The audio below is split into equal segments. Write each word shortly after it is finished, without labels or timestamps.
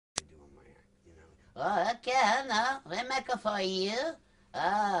Oh, okay, no, we make it for you.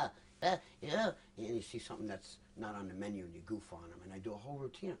 Ah, yeah. And you see something that's not on the menu and you goof on them, and I do a whole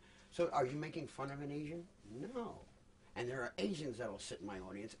routine. So, are you making fun of an Asian? No. And there are Asians that'll sit in my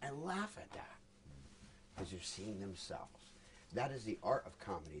audience and laugh at that because they're seeing themselves. That is the art of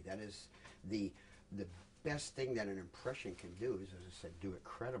comedy. That is the the best thing that an impression can do is, as I said, do it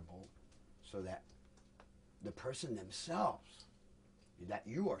credible, so that the person themselves, that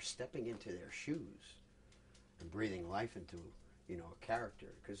you are stepping into their shoes and breathing life into, a character.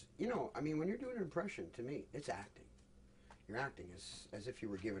 Because, I mean, when you're doing an impression, to me, it's acting. You're acting as if you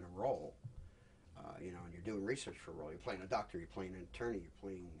were given a role, and you're doing research for a role. You're playing a doctor, you're playing an attorney, you're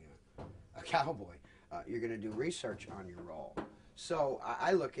playing a cowboy. You're going to do research on your role. So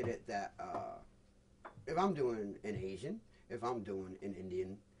I look at it that if I'm doing an Asian, if I'm doing an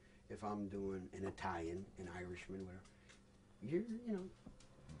Indian, if I'm doing an Italian, an Irishman, whatever, you know,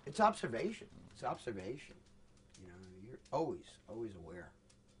 it's observation. It's observation. You're always aware.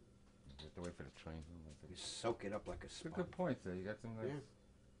 You have to wait for the train. You soak it up like a It's a sponge. good point, though. You got some. Yeah.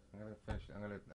 I'm gonna finish.